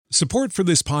Support for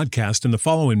this podcast and the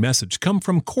following message come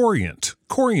from Corient.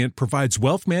 Corient provides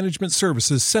wealth management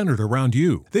services centered around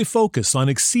you. They focus on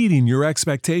exceeding your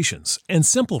expectations and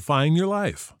simplifying your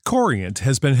life. Corient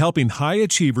has been helping high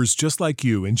achievers just like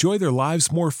you enjoy their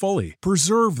lives more fully,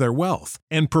 preserve their wealth,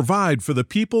 and provide for the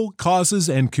people, causes,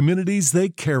 and communities they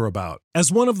care about. As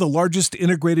one of the largest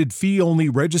integrated fee-only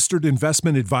registered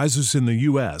investment advisors in the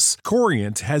U.S.,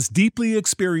 Corient has deeply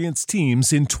experienced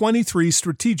teams in 23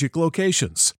 strategic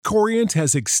locations. Corient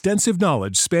has extensive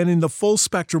knowledge spanning the full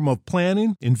spectrum of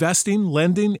planning, investing,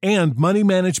 lending, and money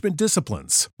management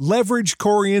disciplines. Leverage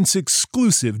Corient's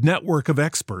exclusive network of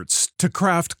experts to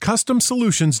craft custom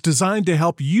solutions designed to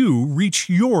help you reach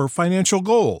your financial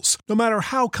goals, no matter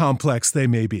how complex they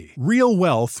may be. Real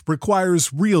wealth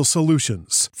requires real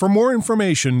solutions. For more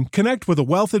information, connect with a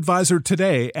wealth advisor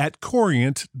today at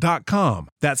Corient.com.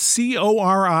 That's Corient.com.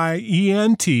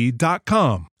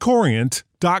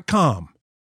 Corient.com.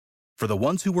 For the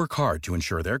ones who work hard to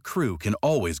ensure their crew can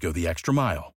always go the extra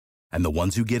mile, and the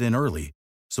ones who get in early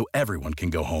so everyone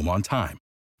can go home on time,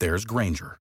 there's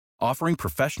Grainger, offering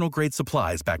professional-grade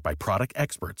supplies backed by product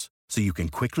experts so you can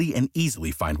quickly and easily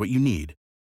find what you need.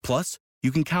 Plus,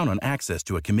 you can count on access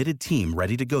to a committed team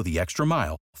ready to go the extra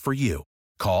mile for you.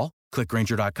 Call, click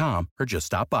Grainger.com, or just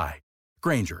stop by.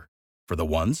 Grainger, for the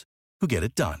ones who get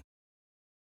it done.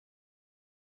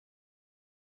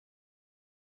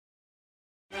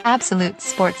 Absolute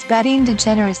sports betting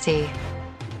degeneracy.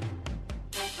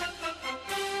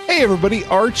 Hey everybody,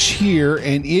 Arch here,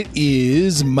 and it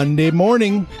is Monday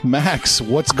morning. Max,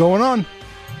 what's going on?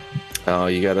 Oh,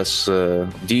 you got us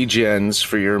degens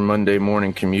for your Monday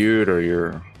morning commute or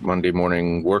your Monday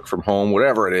morning work from home,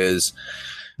 whatever it is.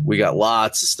 We got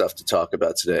lots of stuff to talk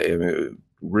about today. I mean,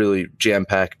 really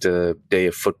jam-packed day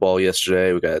of football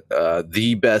yesterday. We got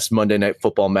the best Monday Night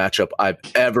Football matchup I've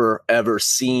ever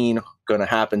seen going to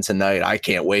happen tonight. I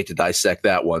can't wait to dissect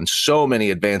that one. So many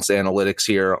advanced analytics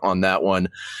here on that one.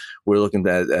 We're looking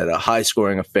at a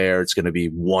high-scoring affair. It's going to be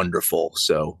wonderful,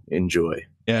 so enjoy.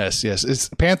 Yes. It's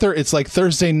Panther, it's like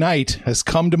Thursday night has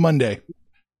come to Monday.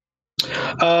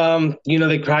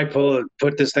 They probably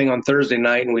put this thing on Thursday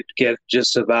night and we'd get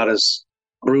just about as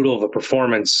brutal of a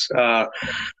performance. I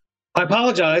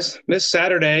apologize. Missed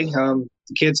Saturday. The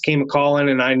kids came a calling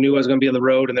and I knew I was going to be on the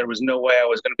road and there was no way I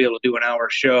was going to be able to do an hour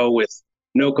show with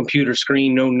no computer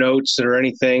screen, no notes or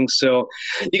anything. So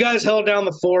you guys held down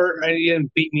the fort. You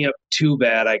didn't beat me up too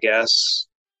bad, I guess.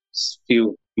 A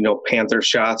few, Panther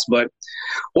shots, but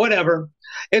whatever.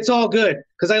 It's all good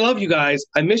because I love you guys.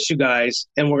 I miss you guys.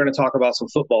 And we're going to talk about some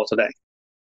football today.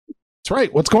 That's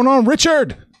right. What's going on,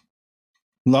 Richard?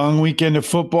 Long weekend of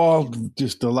football,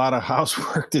 just a lot of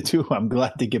housework to do. I'm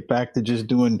glad to get back to just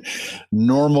doing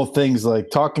normal things like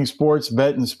talking sports,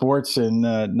 betting sports, and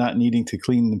not needing to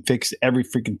clean and fix every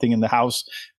freaking thing in the house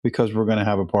because we're going to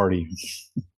have a party.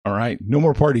 All right. No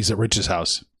more parties at Rich's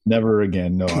house. Never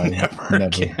again. No, never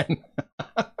again.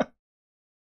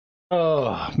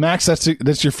 Oh, Max,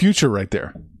 that's your future right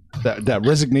there. That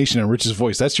resignation in Rich's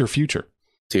voice, that's your future.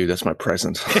 Dude, that's my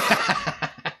present.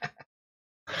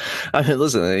 I mean,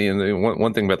 listen,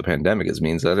 one thing about the pandemic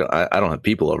means that I don't have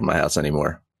people over my house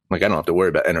anymore. Like, I don't have to worry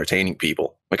about entertaining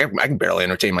people. Like, I can barely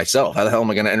entertain myself. How the hell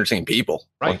am I going to entertain people?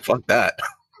 Right. Like, fuck that.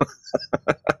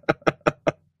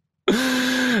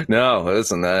 No,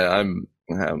 listen, I'm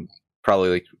probably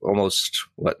like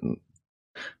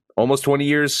almost 20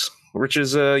 years Rich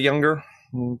is younger.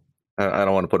 I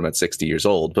don't want to put him at 60 years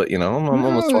old, but I'm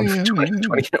almost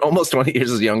 20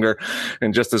 years younger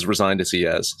and just as resigned as he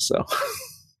is. So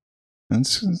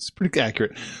that's pretty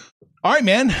accurate. All right,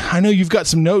 man. I know you've got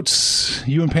some notes.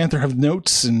 You and Panther have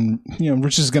notes, and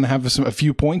Rich is going to have a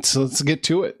few points. So let's get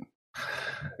to it.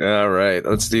 All right,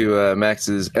 let's do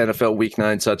Max's NFL Week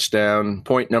 9 touchdown.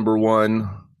 Point number 1: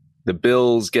 the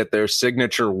Bills get their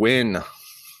signature win.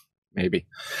 Maybe.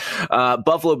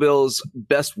 Buffalo Bills'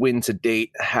 best win to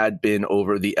date had been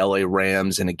over the LA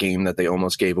Rams in a game that they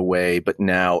almost gave away. But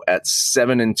now at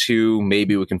 7-2,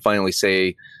 maybe we can finally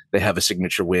say they have a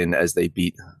signature win as they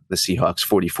beat the Seahawks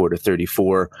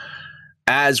 44-34.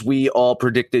 As we all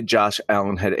predicted, Josh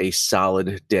Allen had a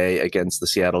solid day against the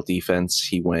Seattle defense.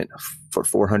 He went for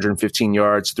 415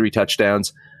 yards, 3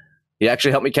 touchdowns. He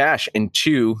actually helped me cash in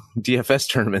 2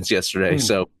 DFS tournaments yesterday.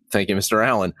 So thank you, Mr.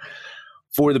 Allen.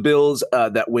 For the Bills,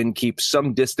 that win keeps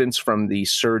some distance from the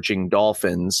surging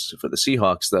Dolphins. For the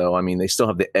Seahawks, though, I mean, they still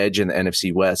have the edge in the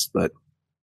NFC West, but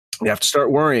you have to start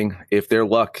worrying if their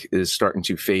luck is starting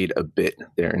to fade a bit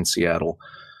there in Seattle.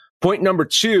 Point number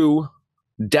 2,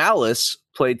 Dallas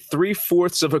played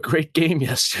 3/4 of a great game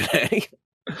yesterday.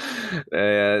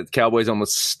 Cowboys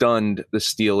almost stunned the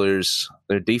Steelers.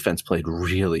 Their defense played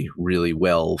really, really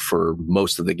well for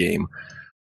most of the game.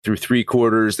 Through 3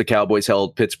 quarters, the Cowboys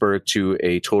held Pittsburgh to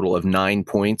a total of 9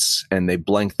 points, and they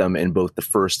blanked them in both the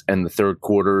first and the third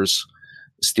quarters.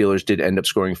 The Steelers did end up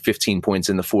scoring 15 points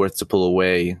in the fourth to pull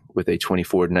away with a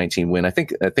 24-19 win. I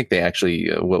think they actually,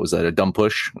 what was that, a dumb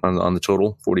push on the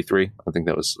total, 43? I think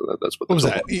that's what was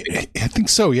that? I think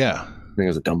so, yeah. I think it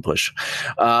was a dumb push.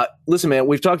 Listen, man,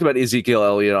 we've talked about Ezekiel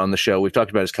Elliott on the show. We've talked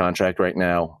about his contract right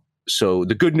now. So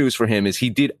the good news for him is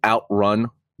he did outrun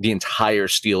the entire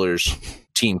Steelers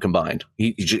team combined.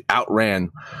 He just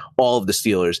outran all of the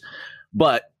Steelers.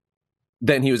 But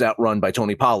then he was outrun by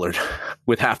Tony Pollard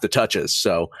with half the touches.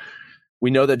 So we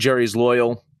know that Jerry's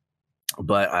loyal,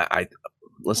 but I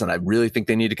really think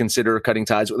they need to consider cutting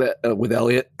ties with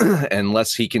Elliott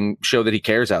unless he can show that he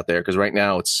cares out there. Because right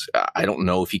now I don't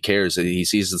know if he cares. He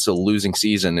sees it's a losing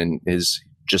season and is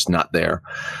just not there.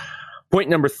 Point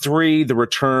number 3, the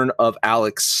return of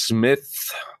Alex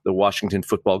Smith. The Washington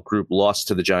Football Group lost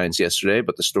to the Giants yesterday,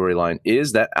 but the storyline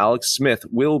is that Alex Smith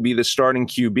will be the starting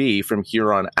QB from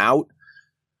here on out.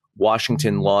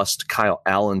 Washington lost Kyle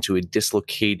Allen to a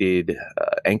dislocated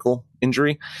ankle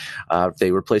injury.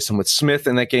 They replaced him with Smith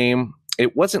in that game.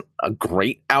 It wasn't a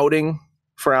great outing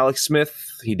for Alex Smith.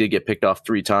 He did get picked off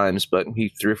 3 times, but he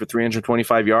threw for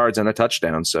 325 yards and a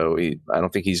touchdown. So I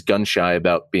don't think he's gun shy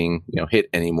about being hit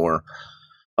anymore.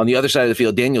 On the other side of the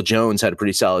field, Daniel Jones had a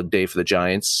pretty solid day for the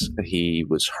Giants. He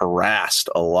was harassed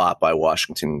a lot by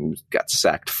Washington. Got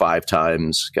sacked 5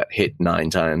 times, got hit 9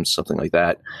 times, something like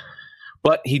that.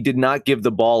 But he did not give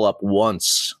the ball up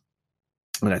once.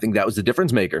 And I think that was the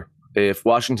difference maker. If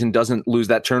Washington doesn't lose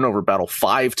that turnover battle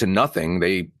 5-0,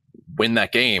 they win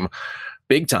that game.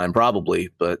 Big time, probably.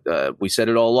 But we said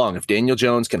it all along. If Daniel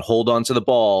Jones can hold on to the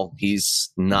ball,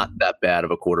 he's not that bad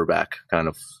of a quarterback, kind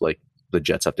of like the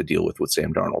Jets have to deal with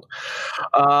Sam Darnold.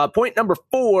 Point number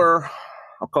 4,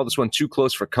 I'll call this one too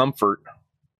close for comfort.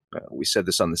 We said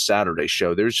this on the Saturday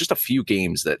show. There's just a few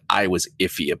games that I was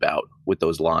iffy about with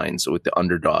those lines, with the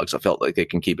underdogs. I felt like they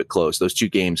can keep it close. Those 2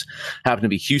 games happen to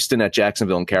be Houston at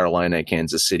Jacksonville and Carolina at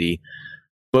Kansas City.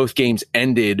 Both games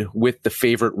ended with the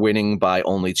favorite winning by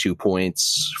only 2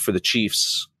 points. For the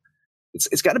Chiefs,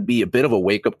 it's got to be a bit of a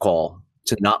wake-up call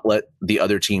to not let the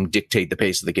other team dictate the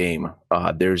pace of the game.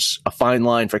 There's a fine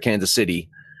line for Kansas City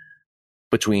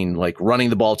between like running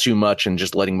the ball too much and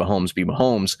just letting Mahomes be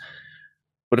Mahomes.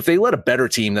 But if they let a better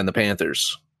team than the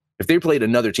Panthers, if they played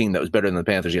another team that was better than the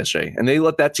Panthers yesterday, and they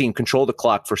let that team control the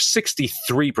clock for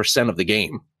 63% of the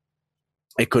game,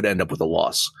 it could end up with a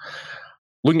loss.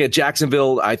 Looking at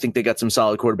Jacksonville, I think they got some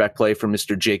solid quarterback play from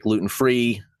Mr. Jake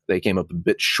Luton-Free. They came up a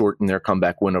bit short in their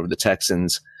comeback win over the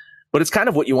Texans. But it's kind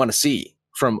of what you want to see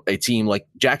from a team like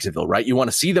Jacksonville, right? You want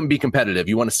to see them be competitive.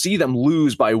 You want to see them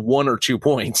lose by 1 or 2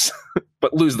 points,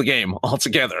 but lose the game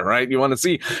altogether, right? You want to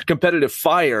see competitive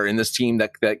fire in this team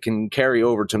that can carry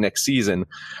over to next season,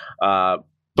 but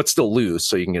still lose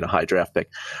so you can get a high draft pick.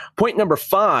 Point number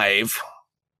 5,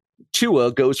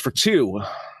 Tua goes for 2.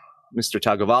 Mr.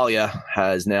 Tagovailoa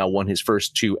has now won his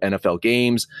first 2 NFL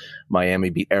games. Miami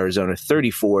beat Arizona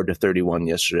 34-31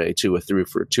 yesterday. Tua threw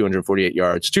for 248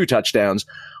 yards, 2 touchdowns,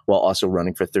 while also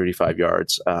running for 35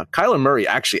 yards. Kyler Murray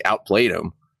actually outplayed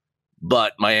him,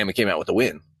 but Miami came out with a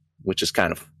win, which is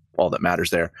kind of all that matters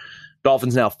there.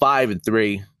 Dolphins now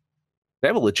 5-3. They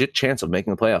have a legit chance of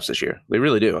making the playoffs this year. They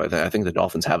really do. I think the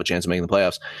Dolphins have a chance of making the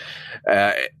playoffs.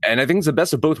 And I think it's the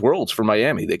best of both worlds for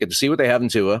Miami. They get to see what they have in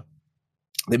Tua.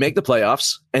 They make the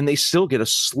playoffs, and they still get a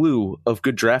slew of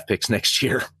good draft picks next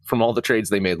year from all the trades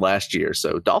they made last year.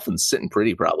 So Dolphins sitting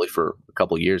pretty probably for a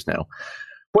couple of years now.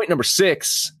 Point number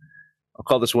 6, I'll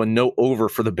call this one no over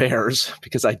for the Bears,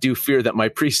 because I do fear that my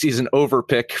preseason over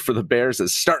pick for the Bears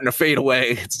is starting to fade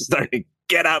away. It's starting to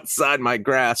get outside my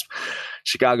grasp.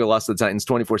 Chicago lost to the Titans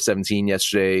 24-17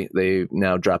 yesterday. They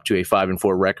now dropped to a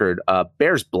 5-4 record.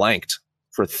 Bears blanked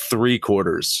for 3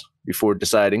 quarters before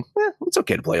deciding it's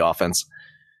okay to play offense.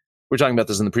 We're talking about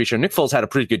this in the pre-show. Nick Foles had a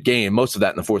pretty good game, most of that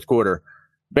in the fourth quarter.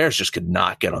 Bears just could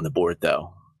not get on the board,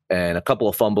 though. And a couple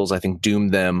of fumbles, I think,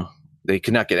 doomed them. They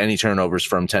could not get any turnovers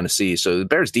from Tennessee. So the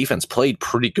Bears defense played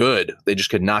pretty good. They just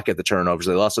could not get the turnovers.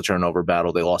 They lost the turnover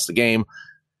battle. They lost the game.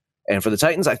 And for the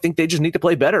Titans, I think they just need to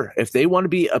play better if they want to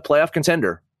be a playoff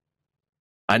contender.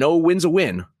 I know a win's a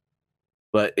win,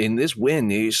 but in this win,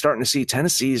 you're starting to see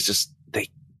Tennessee is just,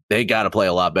 they got to play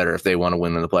a lot better if they want to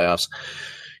win in the playoffs.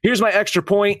 Here's my extra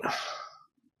point.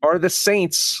 Are the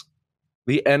Saints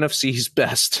the NFC's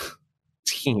best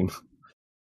team?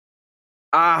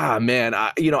 Man,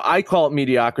 I call it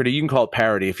mediocrity. You can call it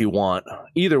parity if you want.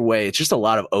 Either way, it's just a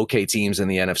lot of okay teams in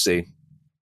the NFC.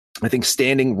 I think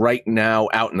standing right now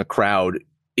out in the crowd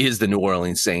is the New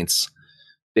Orleans Saints.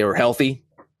 They were healthy.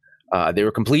 They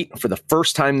were complete for the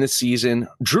first time this season.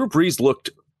 Drew Brees looked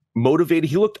motivated.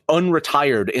 He looked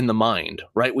unretired in the mind,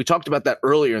 right? We talked about that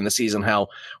earlier in the season, how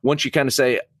once you kind of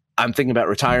say, I'm thinking about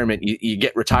retirement, you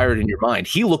get retired in your mind.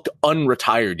 He looked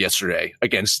unretired yesterday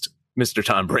against Mr.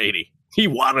 Tom Brady. He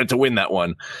wanted to win that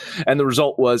one. And the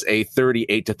result was a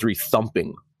 38-3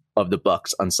 thumping of the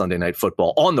Bucs on Sunday Night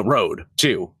Football on the road,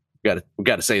 too. We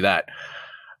got to say that.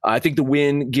 I think the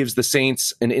win gives the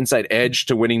Saints an inside edge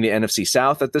to winning the NFC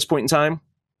South at this point in time.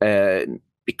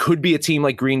 It could be a team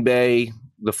like Green Bay,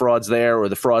 the frauds there, or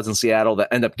the frauds in Seattle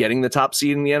that end up getting the top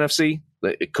seed in the NFC.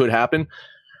 It could happen.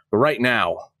 But right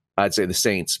now, I'd say the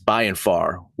Saints, by and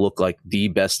far, look like the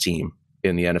best team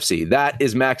in the NFC. That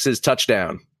is Max's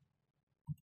touchdown.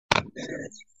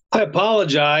 I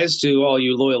apologize to all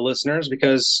you loyal listeners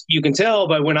because you can tell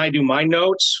by when I do my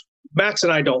notes, Max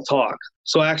and I don't talk.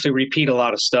 So I actually repeat a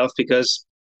lot of stuff because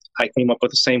I came up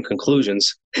with the same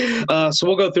conclusions. So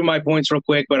we'll go through my points real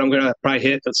quick, but I'm going to probably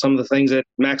hit some of the things that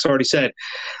Max already said.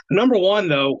 Number one,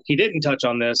 though, he didn't touch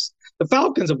on this. The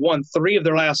Falcons have won 3 of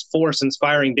their last 4 since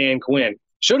firing Dan Quinn.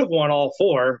 Should have won all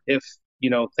 4 if,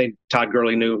 Todd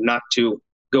Gurley knew not to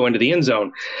go into the end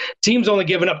zone. Team's only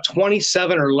given up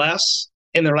 27 or less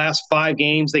in their last 5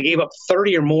 games. They gave up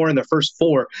 30 or more in their first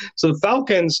 4. So the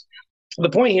Falcons, the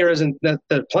point here isn't that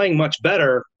they're playing much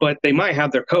better, but they might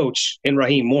have their coach in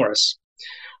Raheem Morris.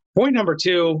 Point number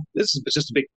 2, this is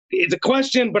just it's a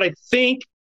question, but I think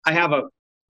I have a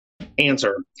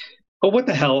answer. But what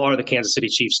the hell are the Kansas City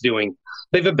Chiefs doing?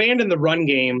 They've abandoned the run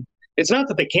game. It's not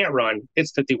that they can't run,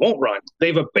 it's that they won't run.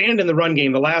 They've abandoned the run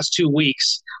game the last 2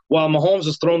 weeks while Mahomes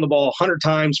has thrown the ball 100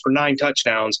 times for 9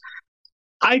 touchdowns.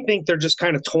 I think they're just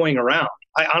kind of toying around.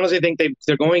 I honestly think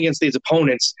they're going against these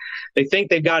opponents. They think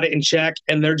they've got it in check,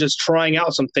 and they're just trying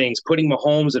out some things, putting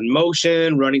Mahomes in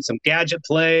motion, running some gadget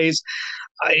plays.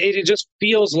 It just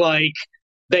feels like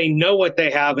they know what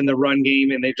they have in the run game,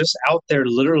 and they're just out there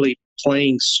literally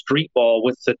playing street ball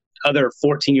with the other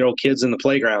 14-year-old kids in the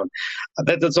playground.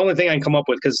 That's the only thing I can come up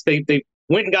with because they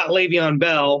went and got Le'Veon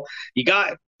Bell. You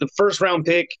got the first-round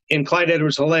pick in Clyde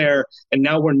Edwards-Helaire, and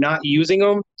now we're not using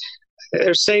them.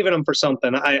 They're saving them for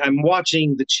something. I'm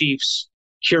watching the Chiefs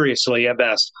curiously at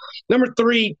best. Number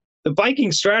 3, the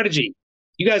Vikings strategy.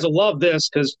 You guys will love this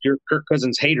because you're Kirk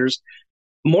Cousins haters.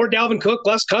 More Dalvin Cook,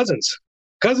 less Cousins.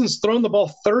 Cousins thrown the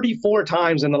ball 34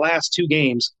 times in the last 2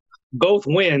 games, both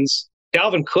wins.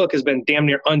 Dalvin Cook has been damn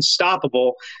near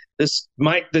unstoppable. This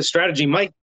strategy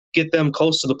might get them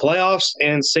close to the playoffs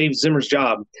and save Zimmer's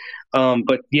job.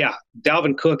 But yeah,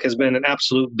 Dalvin Cook has been an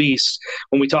absolute beast.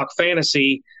 When we talk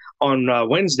fantasy on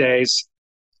Wednesdays,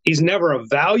 he's never a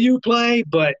value play,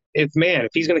 but if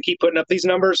he's going to keep putting up these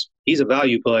numbers, he's a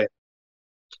value play.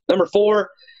 Number 4,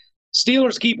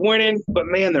 Steelers keep winning, but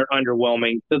man, they're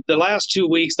underwhelming. The last 2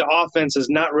 weeks, the offense has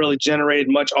not really generated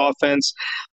much offense.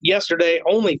 Yesterday,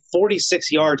 only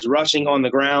 46 yards rushing on the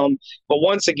ground, but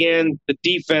once again, the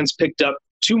defense picked up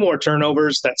 2 more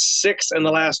turnovers. That's 6 in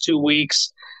the last 2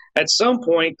 weeks. At some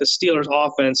point, the Steelers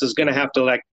offense is going to have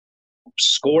to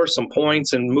score some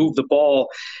points and move the ball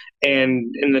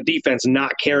and the defense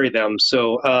not carry them.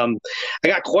 So I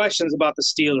got questions about the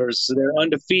Steelers. They're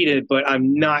undefeated, but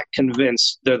I'm not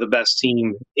convinced they're the best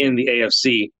team in the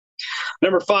AFC.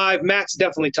 Number 5, Max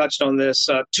definitely touched on this.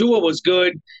 Tua was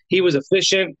good. He was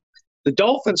efficient. The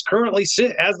Dolphins currently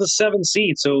sit as the 7th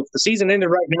seed. So if the season ended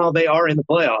right now, they are in the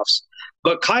playoffs.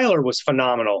 But Kyler was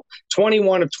phenomenal.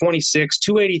 21 of 26,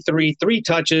 283, 3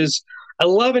 touches,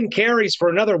 11 carries for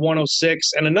another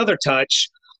 106 and another touch.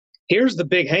 Here's the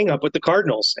big hang-up with the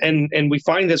Cardinals, and we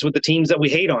find this with the teams that we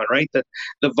hate on, right?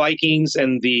 The Vikings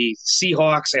and the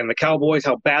Seahawks and the Cowboys,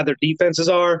 how bad their defenses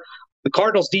are. The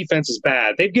Cardinals' defense is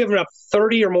bad. They've given up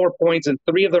 30 or more points in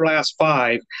 3 of their last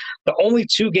 5. The only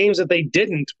 2 games that they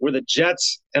didn't were the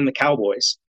Jets and the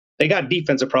Cowboys. They got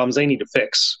defensive problems they need to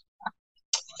fix.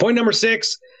 Point number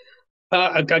 6,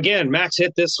 again, Max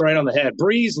hit this right on the head.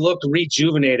 Brees looked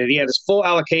rejuvenated. He had his full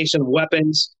allocation of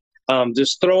weapons,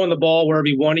 just throwing the ball wherever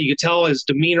he wanted. You could tell his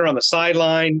demeanor on the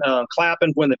sideline,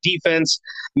 clapping when the defense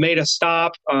made a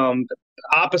stop.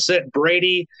 Opposite,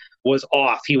 Brady was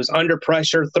off. He was under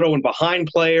pressure, throwing behind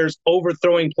players,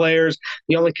 overthrowing players.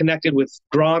 He only connected with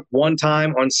Gronk 1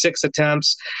 time on 6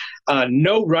 attempts.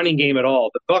 No running game at all.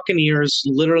 The Buccaneers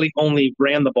literally only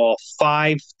ran the ball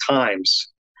 5 times.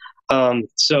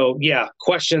 So, yeah,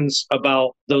 questions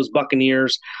about those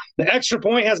Buccaneers. The extra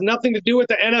point has nothing to do with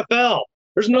the NFL.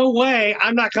 There's no way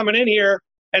I'm not coming in here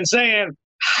and saying,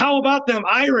 how about them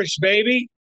Irish, baby?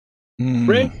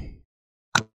 Rick?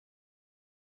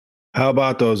 How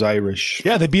about those Irish?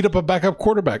 Yeah, they beat up a backup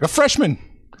quarterback, a freshman.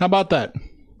 How about that?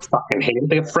 Fucking hate it.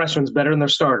 They have freshman's better than their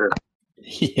starter.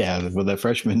 Yeah, well, that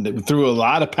freshman threw a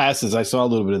lot of passes. I saw a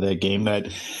little bit of that game that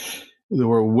they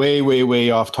were way, way,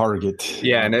 way off target.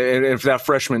 Yeah, and if that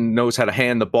freshman knows how to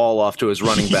hand the ball off to his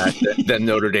running back, then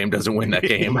Notre Dame doesn't win that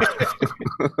game.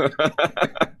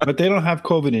 But they don't have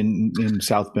COVID in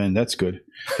South Bend. That's good.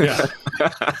 Yeah.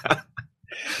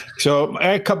 So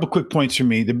a couple quick points for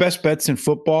me. The best bets in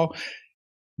football: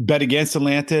 bet against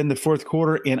Atlanta in the fourth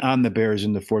quarter and on the Bears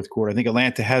in the fourth quarter. I think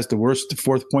Atlanta has the worst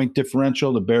fourth point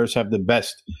differential. The Bears have the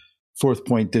best fourth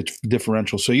point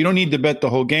differential. So you don't need to bet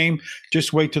the whole game.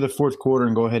 Just wait to the fourth quarter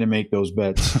and go ahead and make those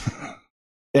bets.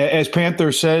 As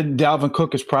Panther said, Dalvin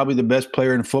Cook is probably the best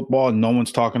player in football, and no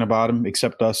one's talking about him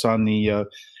except us on the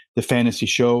fantasy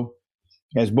show.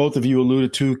 As both of you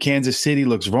alluded to, Kansas City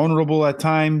looks vulnerable at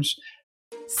times.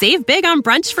 Save big on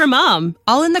brunch for mom,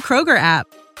 all in the Kroger app.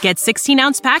 Get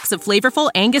 16-ounce packs of flavorful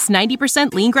Angus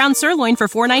 90% lean ground sirloin for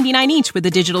 $4.99 each with a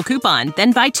digital coupon.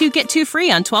 Then buy 2, get 2 free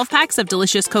on 12 packs of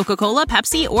delicious Coca-Cola,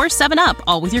 Pepsi, or 7-Up,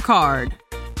 all with your card.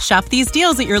 Shop these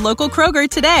deals at your local Kroger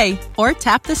today, or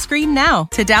tap the screen now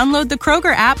to download the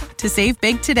Kroger app to save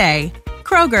big today.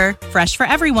 Kroger, fresh for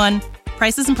everyone.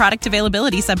 Prices and product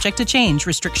availability subject to change.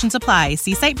 Restrictions apply.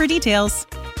 See site for details.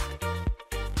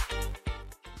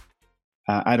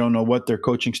 I don't know what their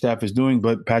coaching staff is doing,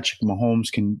 but Patrick Mahomes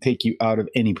can take you out of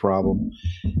any problem.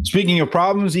 Speaking of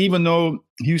problems, even though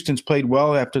Houston's played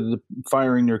well after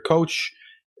firing their coach,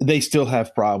 they still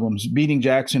have problems. Beating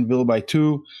Jacksonville by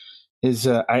 2 is,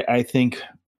 I think,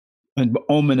 an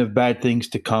omen of bad things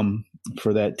to come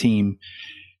for that team.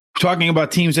 Talking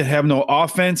about teams that have no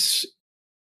offense,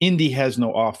 Indy has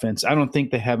no offense. I don't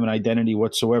think they have an identity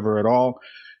whatsoever at all.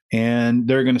 And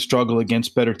they're going to struggle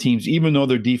against better teams, even though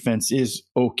their defense is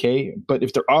okay. But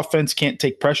if their offense can't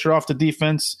take pressure off the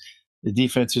defense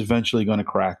is eventually going to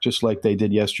crack, just like they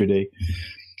did yesterday.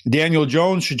 Daniel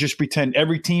Jones should just pretend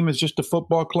every team is just a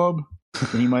football club,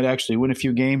 and he might actually win a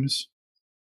few games.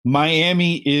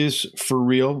 Miami is for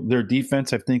real. Their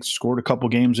defense, I think, scored a couple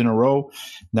games in a row.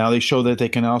 Now they show that they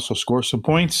can also score some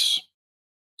points.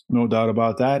 No doubt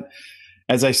about that.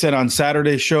 As I said on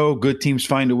Saturday's show, good teams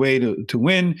find a way to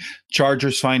win.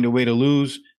 Chargers find a way to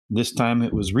lose. This time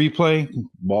it was replay.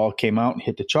 Ball came out and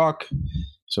hit the chalk.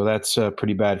 So that's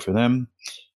pretty bad for them.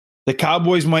 The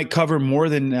Cowboys might cover more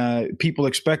than people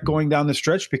expect going down the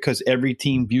stretch because every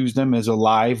team views them as a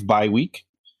live bye week.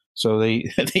 So they're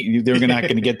not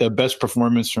going to get the best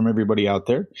performance from everybody out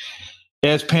there.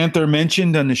 As Panther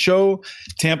mentioned on the show,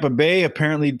 Tampa Bay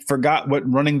apparently forgot what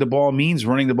running the ball means,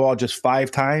 running the ball just 5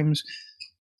 times.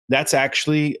 That's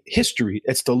actually history.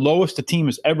 It's the lowest a team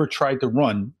has ever tried to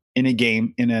run in a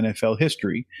game in NFL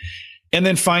history. And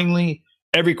then finally,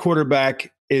 every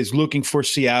quarterback is looking for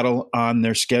Seattle on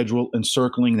their schedule and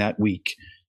circling that week.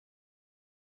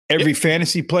 Every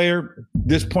fantasy player,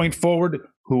 this point forward,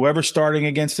 whoever's starting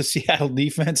against the Seattle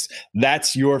defense,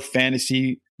 that's your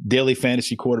daily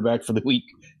fantasy quarterback for the week.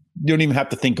 You don't even have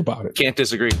to think about it. Can't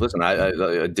disagree. Listen, I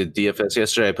did DFS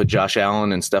yesterday. I put Josh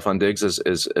Allen and Stephon Diggs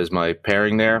as my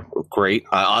pairing there. Great.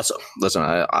 I also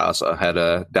had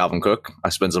Dalvin Cook. I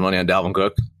spent some money on Dalvin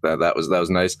Cook. That was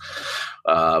nice.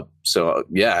 So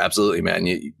yeah, absolutely, man.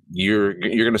 You're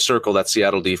going to circle that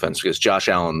Seattle defense because Josh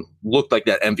Allen looked like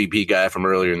that MVP guy from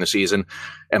earlier in the season.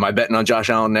 Am I betting on Josh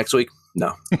Allen next week?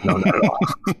 No, not at all.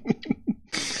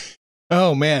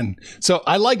 Oh, man. So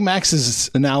I like Max's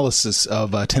analysis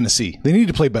of Tennessee. They need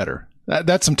to play better.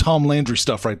 That's some Tom Landry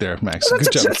stuff right there, Max.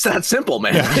 Good job. That's that simple,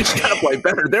 man. Yeah. They just got to play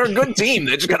better. They're a good team.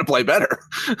 They just got to play better.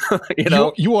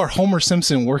 You are Homer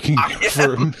Simpson working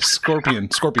for Scorpio. Hank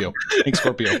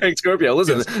Scorpio.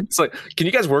 Listen, yes. It's like, can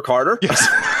you guys work harder?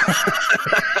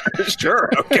 Yes. Sure.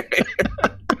 Okay.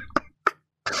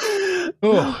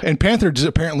 Oh, and Panther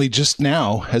apparently just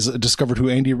now has discovered who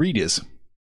Andy Reid is.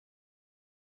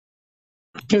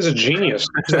 He's a genius.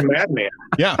 He's a madman.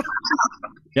 Yeah.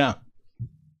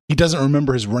 He doesn't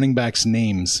remember his running backs'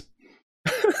 names.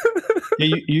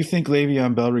 Yeah, you think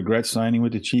Le'Veon Bell regrets signing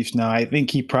with the Chiefs now? I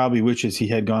think he probably wishes he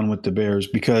had gone with the Bears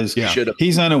because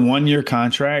he's on a 1-year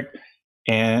contract,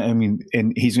 and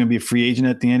he's going to be a free agent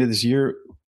at the end of this year.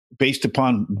 Based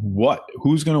upon what?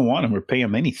 Who's going to want him or pay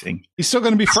him anything? He's still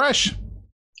going to be fresh,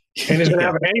 and he's going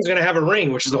to have a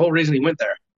ring, which is the whole reason he went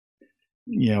there.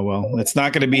 Yeah, well, it's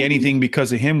not going to be anything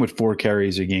because of him with 4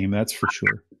 carries a game. That's for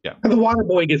sure. Yeah, and the water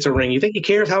boy gets a ring. You think he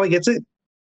cares how he gets it?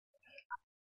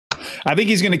 I think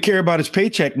he's going to care about his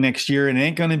paycheck next year, and it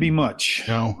ain't going to be much.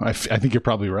 No, I think you're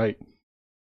probably right.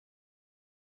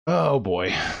 Oh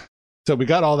boy. So we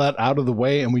got all that out of the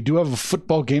way, and we do have a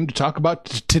football game to talk about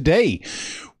today.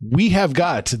 We have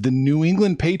got the New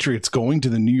England Patriots going to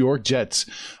the New York Jets.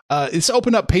 It's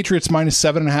opened up Patriots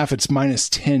 -7.5. It's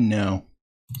 -10 now.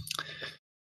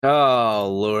 Oh,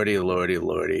 lordy.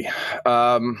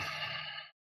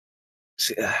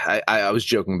 I was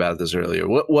joking about this earlier.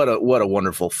 What a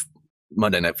wonderful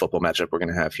Monday Night Football matchup we're going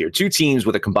to have here. Two teams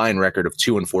with a combined record of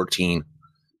 2-14.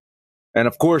 And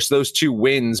of course, those two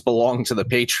wins belong to the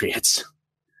Patriots.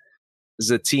 This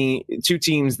is two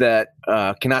teams that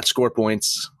cannot score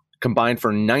points, combined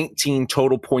for 19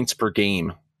 total points per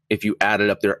game. If you added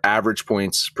up their average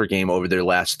points per game over their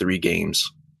last 3 games,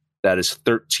 that is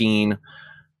 13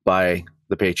 by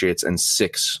the Patriots and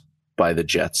 6 by the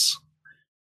Jets.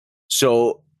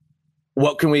 So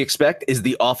what can we expect is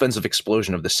the offensive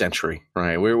explosion of the century,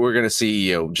 right? We're going to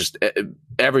see, just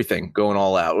everything going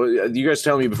all out. You guys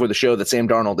telling me before the show that Sam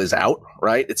Darnold is out,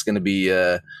 right? It's going to be,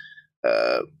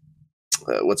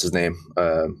 what's his name?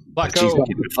 Flacco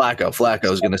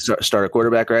is going to start a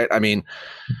quarterback, right? I mean,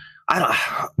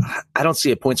 I don't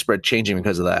see a point spread changing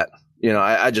because of that.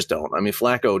 I just don't. I mean,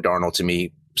 Flacco, Darnold, to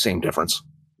me, same difference.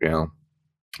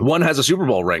 One has a Super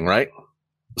Bowl ring, right?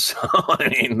 So, I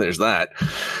mean, there's that.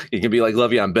 You can be like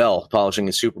Le'Veon Bell polishing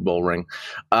his Super Bowl ring.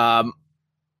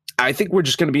 I think we're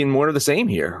just going to be in more of the same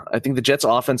here. I think the Jets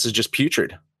offense is just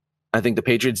putrid. I think the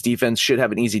Patriots defense should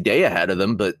have an easy day ahead of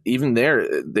them, but even there,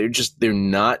 they're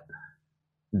not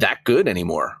that good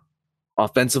anymore.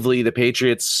 Offensively, the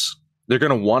Patriots, they're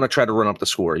going to want to try to run up the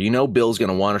score. Bill's going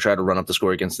to want to try to run up the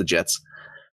score against the Jets.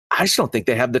 I just don't think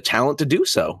they have the talent to do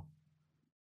so.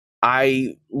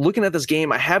 Looking at this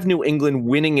game, I have New England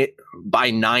winning it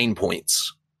by 9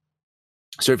 points.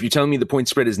 So if you're telling me the point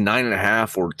spread is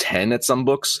 9.5 or 10 at some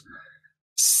books,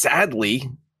 sadly,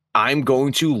 I'm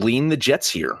going to lean the Jets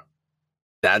here.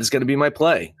 That is going to be my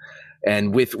play.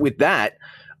 And with that,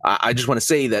 I just want to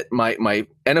say that my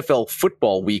NFL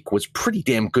football week was pretty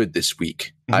damn good this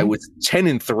week. Mm-hmm. I was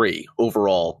 10-3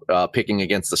 overall, picking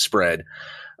against the spread.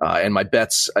 And my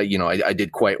bets, I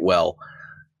did quite well.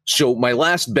 So my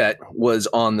last bet was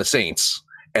on the Saints,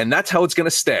 and that's how it's going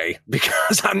to stay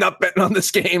because I'm not betting on this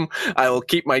game. I will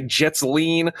keep my Jets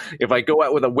lean. If I go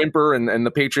out with a whimper and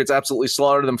the Patriots absolutely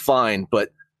slaughter them, fine. But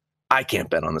I can't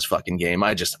bet on this fucking game.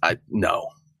 No.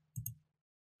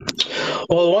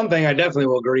 Well, the one thing I definitely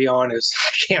will agree on is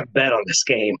I can't bet on this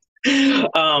game.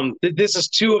 This is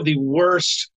two of the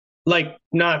worst, like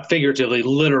not figuratively,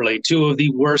 literally two of the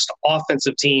worst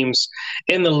offensive teams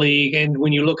in the league. And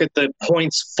when you look at the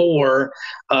points for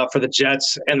the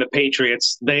Jets and the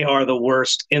Patriots, they are the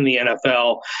worst in the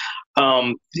NFL.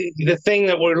 The thing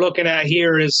that we're looking at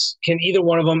here is, can either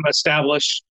one of them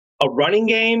establish a running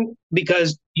game?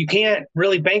 Because you can't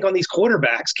really bank on these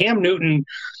quarterbacks. Cam Newton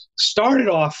started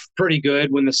off pretty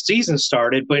good when the season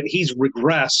started, but he's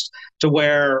regressed to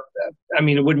where,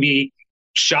 it wouldn't be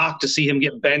shocked to see him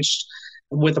get benched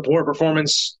with a poor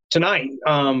performance tonight.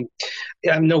 I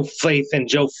have no faith in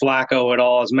Joe Flacco at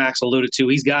all, as Max alluded to.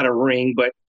 He's got a ring,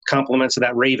 but compliments of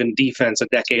that Raven defense a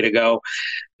decade ago.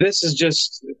 This is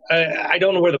just, I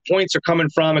don't know where the points are coming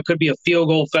from. It could be a field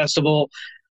goal festival.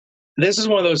 This is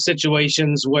one of those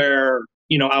situations where,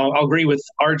 I'll agree with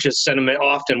Arch's sentiment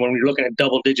often when we're looking at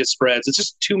double-digit spreads. It's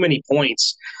just too many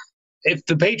points. If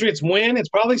the Patriots win, it's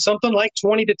probably something like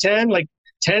 20-10. Like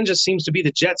 10 just seems to be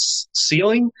the Jets'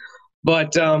 ceiling.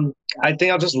 But I think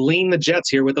I'll just lean the Jets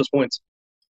here with those points.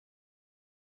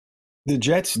 The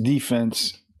Jets'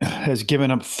 defense has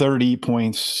given up 30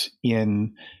 points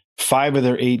in 5 of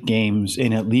their 8 games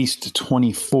and at least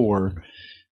 24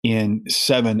 in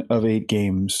 7 of 8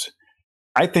 games.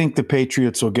 I think the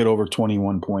Patriots will get over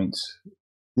 21 points.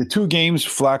 The 2 games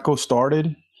Flacco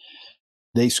started,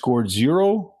 they scored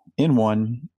 0 in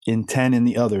one, in 10 in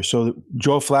the other. So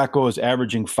Joe Flacco is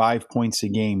averaging 5 points a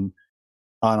game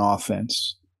on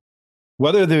offense.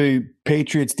 Whether the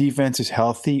Patriots defense is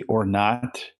healthy or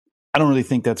not, I don't really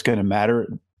think that's going to matter.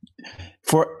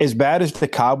 For as bad as the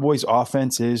Cowboys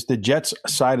offense is, the Jets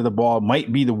side of the ball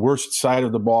might be the worst side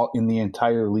of the ball in the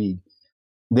entire league.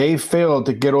 They failed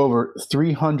to get over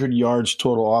 300 yards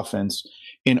total offense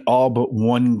in all but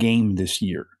 1 game this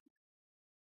year.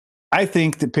 I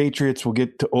think the Patriots will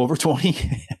get to over 20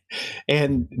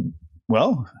 and,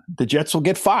 well, the Jets will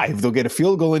get 5. They'll get a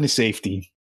field goal into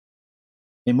safety,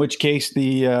 in which case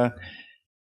the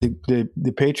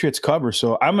Patriots cover.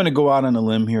 So I'm going to go out on a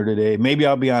limb here today. Maybe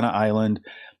I'll be on an island.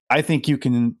 I think you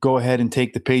can go ahead and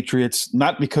take the Patriots,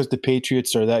 not because the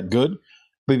Patriots are that good,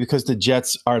 but because the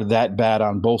Jets are that bad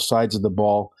on both sides of the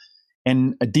ball.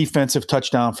 And a defensive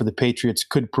touchdown for the Patriots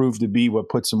could prove to be what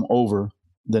puts them over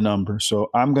the number. So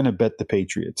I'm going to bet the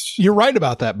Patriots. You're right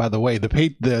about that, by the way.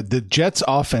 The Jets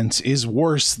offense is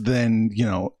worse than,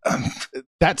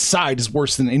 that side is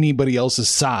worse than anybody else's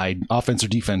side, offense or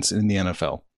defense, in the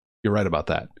NFL. You're right about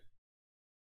that.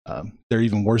 They're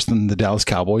even worse than the Dallas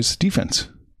Cowboys defense.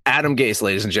 Adam Gase,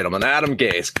 ladies and gentlemen. Adam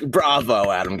Gase.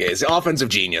 Bravo, Adam Gase. Offensive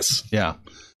genius. Yeah.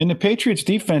 And the Patriots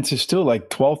defense is still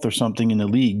like 12th or something in the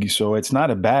league, so it's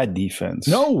not a bad defense.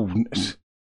 No.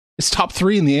 It's top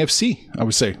 3 in the AFC, I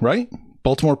would say, right?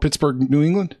 Baltimore, Pittsburgh, New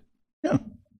England. Yeah.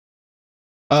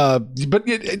 But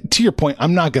to your point,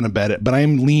 I'm not going to bet it, but I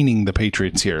am leaning the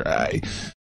Patriots here.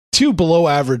 2 below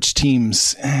average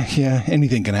teams. Yeah,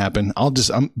 anything can happen.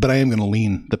 But I am going to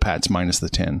lean the Pats minus the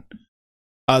 10.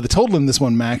 The total in this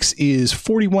one, Max, is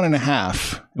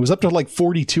 41.5. It was up to like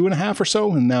 42.5 or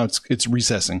so, and now it's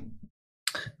recessing.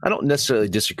 I don't necessarily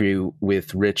disagree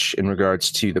with Rich in regards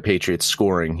to the Patriots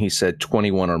scoring. He said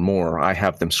 21 or more. I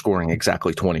have them scoring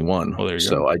exactly 21. Well, there you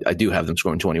so go. I do have them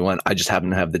scoring 21. I just happen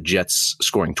to have the Jets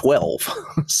scoring 12.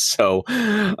 So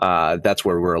that's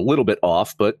where we're a little bit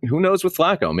off. But who knows with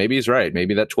Flacco? Maybe he's right.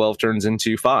 Maybe that 12 turns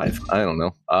into 5. I don't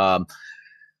know.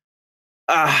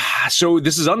 So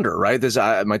this is under, right?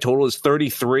 My total is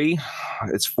 33.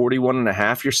 It's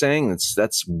 41.5. You're saying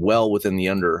that's well within the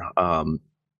under.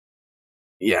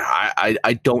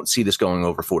 I don't see this going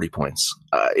over 40 points.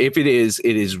 If it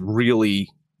is really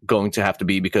going to have to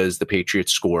be because the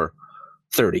Patriots score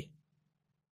 30.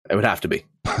 It would have to be.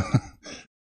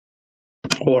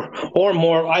 Or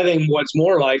more. I think what's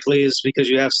more likely is because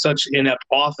you have such inept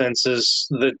offenses,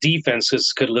 the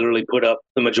defenses could literally put up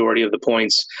the majority of the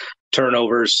points,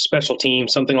 turnovers, special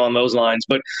teams, something along those lines.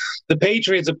 But the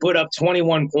Patriots have put up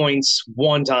 21 points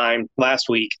one time last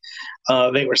week.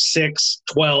 They were 6,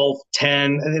 12,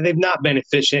 10. They've not been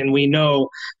efficient. We know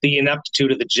the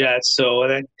ineptitude of the Jets. So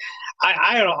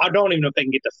I don't even know if they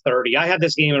can get to 30. I had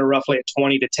this game at roughly at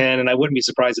 20-10, and I wouldn't be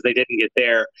surprised if they didn't get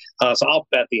there. So I'll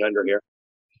bet the under here.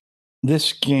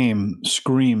 This game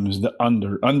screams the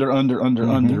under.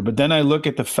 But then I look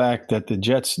at the fact that the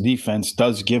Jets defense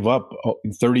does give up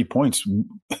 30 points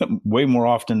way more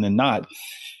often than not.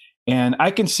 And I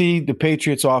can see the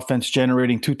Patriots offense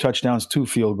generating 2 touchdowns, 2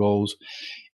 field goals.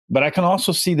 But I can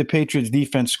also see the Patriots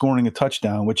defense scoring a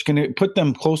touchdown, which can put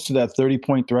them close to that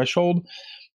 30-point threshold.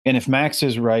 And if Max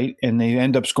is right and they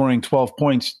end up scoring 12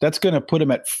 points, that's going to put them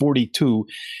at 42,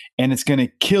 and it's going to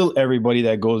kill everybody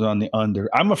that goes on the under.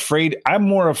 I'm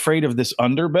more afraid of this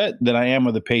under bet than I am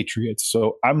of the Patriots.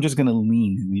 So I'm just going to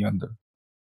lean in the under.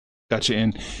 Gotcha.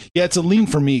 And yeah, it's a lean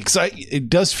for me because it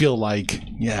does feel like,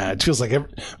 it feels like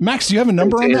Max, do you have a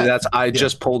number on that? I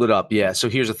just pulled it up. Yeah. So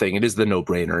here's the thing. It is the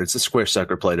no-brainer. It's a square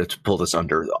sucker play to pull this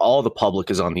under. All the public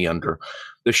is on the under.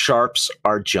 The sharps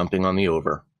are jumping on the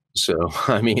over. So,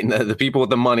 I mean, the people with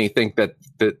the money think that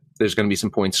there's going to be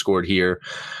some points scored here.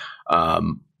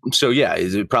 So yeah,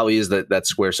 it probably is that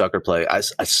square sucker play. I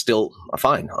still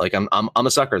fine. Like I'm a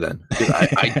sucker then.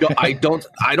 I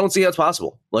don't see how it's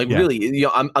possible. Like really,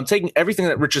 I'm taking everything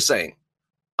that Rich is saying.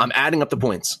 I'm adding up the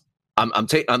points. I'm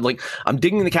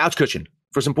digging the couch cushion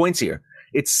for some points here.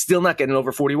 It's still not getting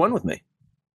over 41 with me.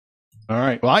 All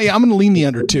right. Well, I'm going to lean the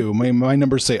under too. My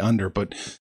numbers say under, but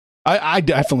I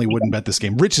definitely wouldn't bet this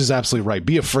game. Rich is absolutely right.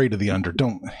 Be afraid of the under.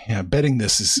 Betting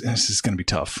this is going to be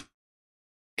tough.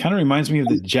 Kind of reminds me of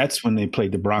the Jets when they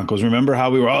played the Broncos. Remember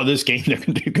how we were, this game,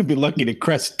 they could be lucky to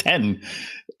crest 10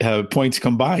 points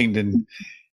combined. And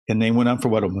they went up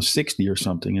for almost 60 or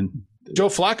something. And Joe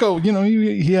Flacco,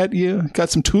 he got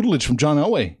some tutelage from John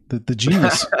Elway, the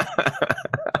genius.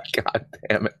 God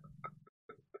damn it.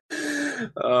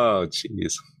 Oh,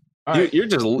 jeez. Right. You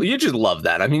just love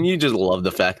that. I mean, you just love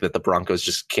the fact that the Broncos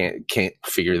just can't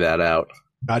figure that out.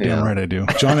 Goddamn right I do.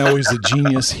 John Elway's a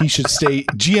genius. He should stay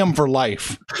GM for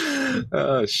life.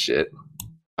 Oh shit.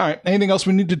 All right. Anything else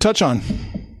we need to touch on?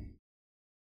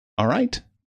 All right,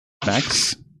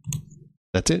 Max.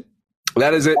 That's it.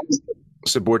 That is it.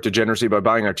 Support Degeneracy by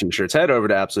buying our t-shirts. Head over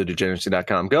to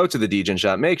absolutedegeneracy.com. Go to the Degen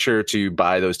shop. Make sure to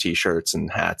buy those t-shirts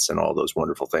and hats and all those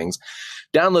wonderful things.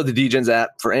 Download the Degens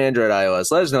app for Android,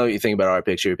 iOS. Let us know what you think about our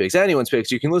picks, your picks, anyone's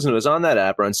picks. You can listen to us on that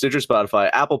app or on Stitcher, Spotify,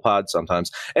 Apple Pod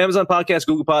sometimes, Amazon Podcast,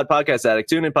 Google Pod, Podcast Addict,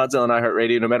 TuneIn, Podzilla, and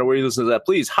iHeartRadio. No matter where you listen to that,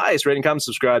 please, highest rating, comment,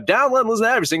 subscribe, download, and listen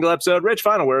to every single episode. Rich,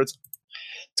 final words.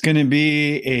 It's going to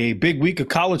be a big week of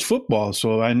college football,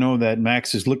 so I know that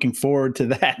Max is looking forward to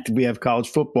that. We have college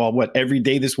football, every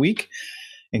day this week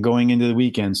and going into the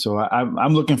weekend. So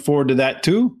I'm looking forward to that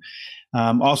too.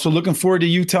 Also looking forward to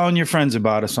you telling your friends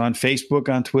about us on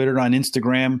Facebook, on Twitter, on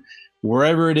Instagram,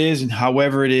 wherever it is and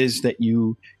however it is that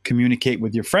you communicate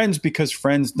with your friends, because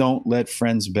friends don't let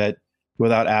friends bet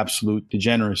without absolute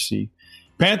degeneracy.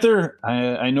 Panther,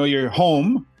 I know you're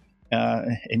home,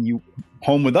 and you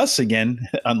home with us again,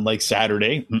 unlike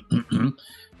Saturday.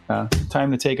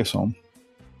 Time to take us home.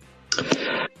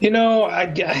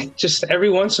 I just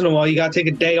every once in a while you got to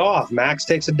take a day off. Max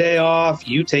takes a day off.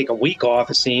 You take a week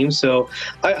off, it seems. So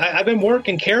I've been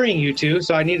working carrying you two,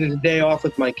 so I needed a day off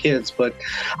with my kids. But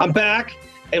I'm back,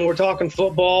 and we're talking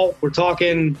football. We're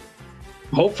talking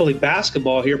hopefully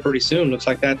basketball here pretty soon. Looks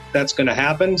like that's going to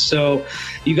happen. So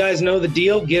you guys know the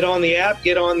deal. Get on the app.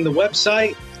 Get on the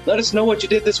website. Let us know what you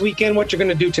did this weekend, what you're going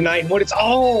to do tonight, and when it's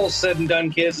all said and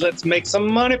done, kids. Let's make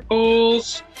some money,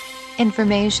 fools.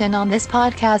 Information on this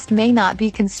podcast may not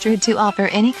be construed to offer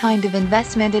any kind of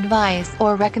investment advice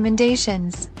or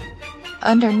recommendations.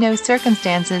 Under no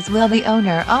circumstances will the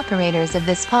owner-operators of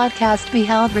this podcast be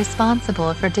held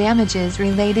responsible for damages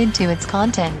related to its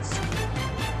contents.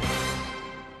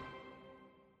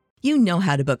 You know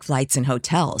how to book flights and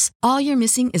hotels. All you're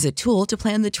missing is a tool to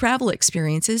plan the travel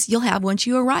experiences you'll have once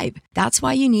you arrive. That's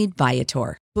why you need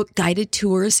Viator. Book guided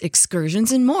tours, excursions,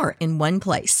 and more in one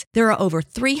place. There are over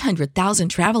 300,000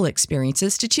 travel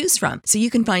experiences to choose from, so you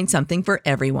can find something for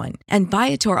everyone. And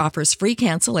Viator offers free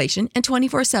cancellation and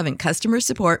 24/7 customer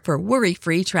support for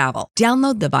worry-free travel.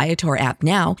 Download the Viator app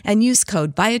now and use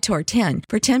code Viator10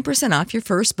 for 10% off your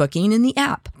first booking in the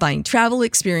app. Find travel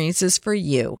experiences for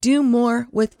you. Do more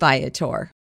with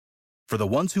Viator. For the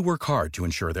ones who work hard to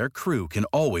ensure their crew can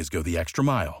always go the extra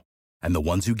mile, and the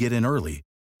ones who get in early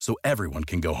so everyone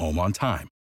can go home on time,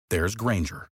 there's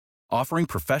Grainger, offering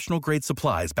professional-grade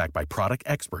supplies backed by product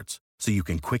experts so you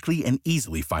can quickly and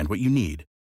easily find what you need.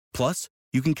 Plus,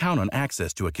 you can count on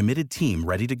access to a committed team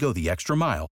ready to go the extra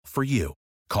mile for you.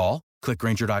 Call, click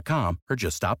Grainger.com, or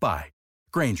just stop by.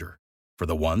 Grainger, for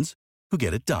the ones who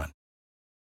get it done.